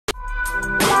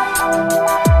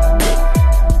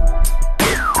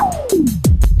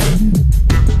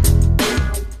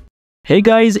Hey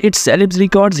guys, it's Celebs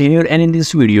Records here, and in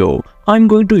this video, I'm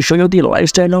going to show you the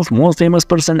lifestyle of most famous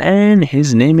person, and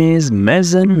his name is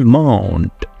Mason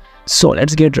Mount. So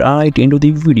let's get right into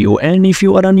the video, and if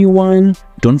you are a new one,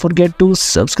 don't forget to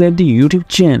subscribe the YouTube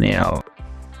channel.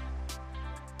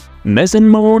 Mason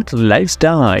Mount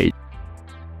lifestyle.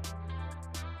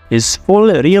 His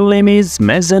full real name is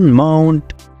Mason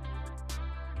Mount.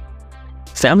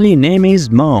 Family name is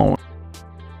Mount.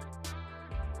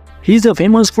 He is a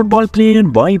famous football player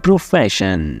by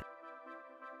profession.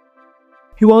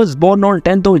 He was born on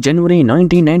 10th of January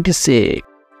 1996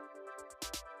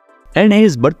 and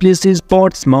his birthplace is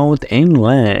Portsmouth,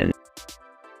 England.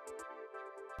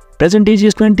 Present age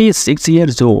is 26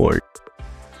 years old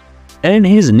and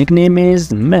his nickname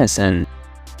is Mason.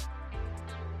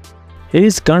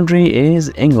 His country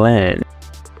is England.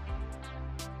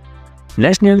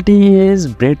 Nationality is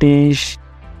British.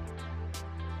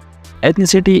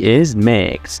 Ethnicity is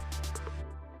mixed.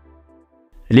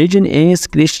 Religion is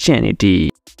Christianity.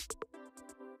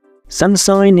 Sun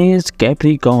sign is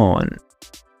Capricorn.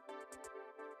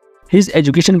 His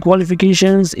education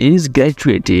qualifications is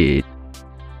graduated.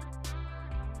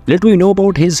 Let me know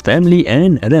about his family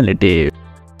and relatives.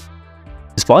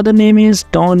 His father name is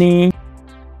Tony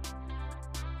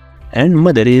and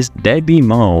mother is Debbie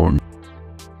Mount.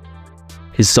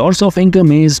 His source of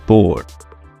income is sport.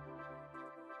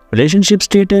 Relationship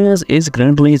status is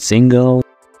currently single.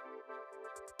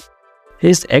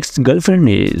 His ex-girlfriend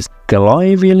is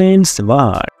Chloe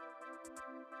Williams-Ward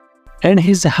and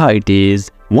his height is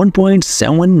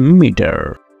 1.7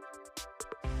 meter.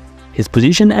 His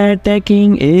position at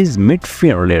attacking is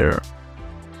midfielder.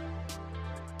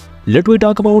 Let me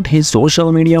talk about his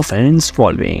social media fans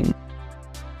following.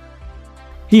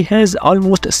 He has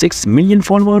almost 6 million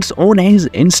followers on his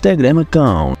Instagram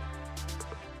account.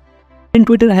 And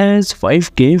Twitter has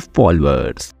 5k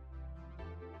followers.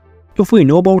 If we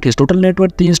know about his total net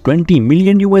worth is $20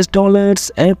 million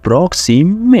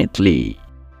approximately.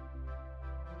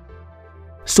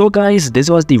 So guys, this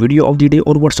was the video of the day,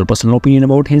 or what's your personal opinion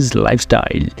about his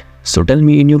lifestyle? So tell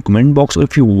me in your comment box, or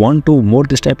if you want to more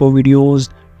this type of videos,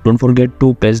 don't forget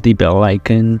to press the bell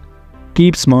icon.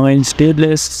 Keep smiling, stay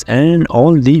blessed, and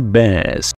all the best.